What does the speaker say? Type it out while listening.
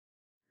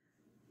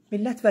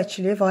Millət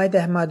vəkili Vahid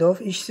Əhmədov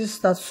işsiz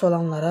statusu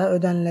olanlara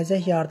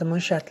ödəniləcək yardımın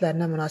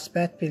şərtlərinə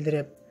münasibət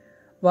bildirib.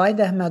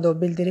 Vahid Əhmədov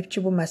bildirib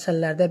ki, bu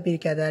məsələlərdə bir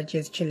qədər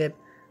gecikilib.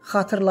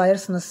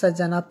 Xatırlayırsınızsa,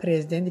 cənab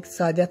prezident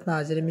İqtisadiyyat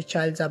naziri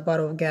Mikayıl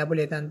Cabbarov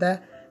qəbul edəndə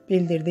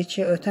bildirdi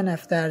ki, ötən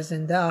həftə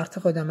ərzində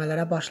artıq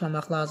ödəmələrə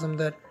başlamaq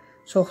lazımdır.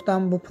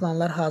 Çoxdan bu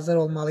planlar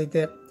hazır olmalı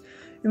idi.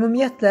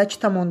 Ümumiyyətlə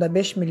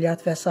 2,5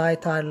 milyard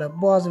vəsait ayrılıb.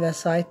 Bu az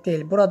vəsait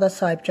deyil. Burada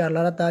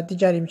sahibkarlara da,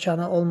 digər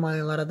imkanı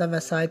olmayanlara da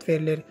vəsait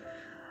verilir.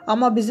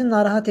 Amma bizi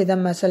narahat edən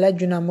məsələ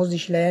günəmuz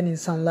işləyən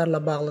insanlarla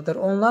bağlıdır.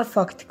 Onlar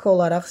faktiki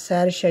olaraq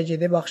səhər işə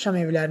gedib axşam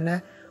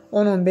evlərinə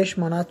 10-15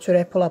 manat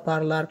çörək pul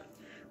aparırlar.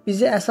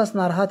 Bizi əsas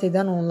narahat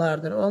edən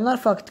onlardır. Onlar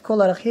faktiki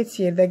olaraq heç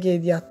yerdə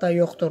qeydiyyatda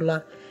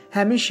yoxdurlar.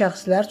 Həmin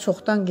şəxslər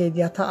çoxdan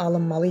qeydiyyata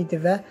alınmalı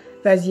idi və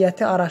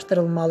vəziyyəti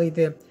araşdırılmalı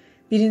idi.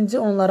 Birinci,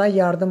 onlara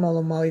yardım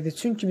olunmalı idi.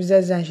 Çünki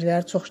bizə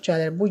zənglər çox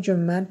gəlir. Bu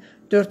gün mən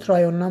 4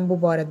 rayondan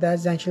bu barədə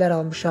zənglər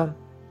almışam.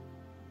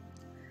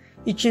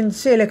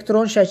 İkincisi,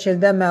 elektron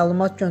şəkildə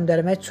məlumat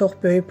göndərmək çox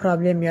böyük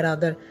problem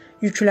yaradır.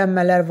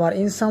 Yüklənmələr var.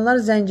 İnsanlar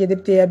zəng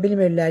edib deyə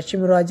bilmirlər ki,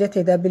 müraciət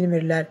edə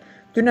bilmirlər.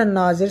 Dünən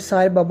nazir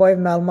Sayıl Babayev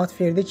məlumat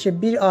verdi ki,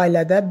 bir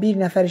ailədə bir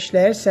nəfər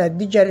işləyirsə,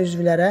 digər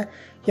üzvlərə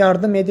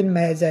yardım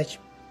edilməyəcək.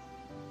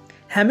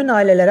 Həmin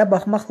ailələrə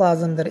baxmaq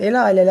lazımdır.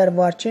 Elə ailələr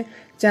var ki,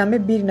 cəmi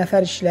bir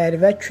nəfər işləyir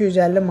və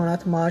 250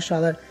 manat maaş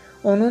alır.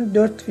 Onun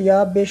 4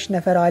 ya 5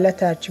 nəfər ailə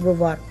tərkibi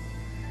var.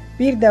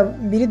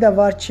 Biri də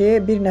var ki,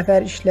 bir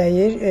nəfər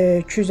işləyir,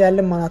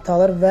 250 manat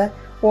alır və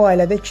o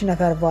ailədə 2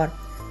 nəfər var.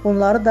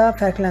 Bunları da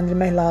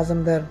fərqləndirmək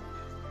lazımdır.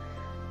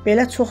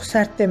 Belə çox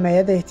sərt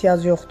deməyə də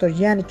ehtiyac yoxdur.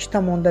 Yəni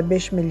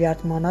 2,5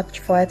 milyard manat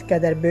kifayət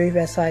qədər böyük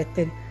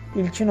vəsaitdir.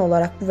 İlkin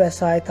olaraq bu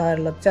vəsait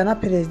ayrılıb.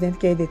 Cənab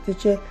prezident qeyd etdi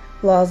ki,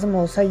 lazım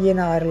olsa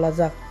yenə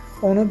ayrılacaq.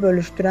 Onu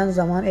bölüşdürən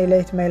zaman elə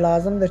etmək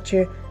lazımdır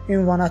ki,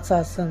 ünvana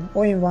çatsın.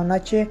 O ünvana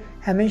ki,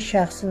 həmin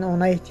şəxsin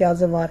ona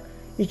ehtiyacı var.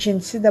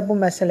 İkincisi də bu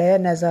məsələyə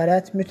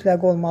nəzarət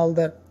mütləq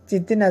olmalıdır.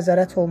 Ciddi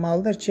nəzarət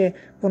olmalıdır ki,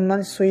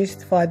 bundan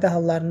sui-istifadə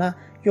hallarına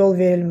yol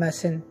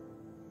verilməsin.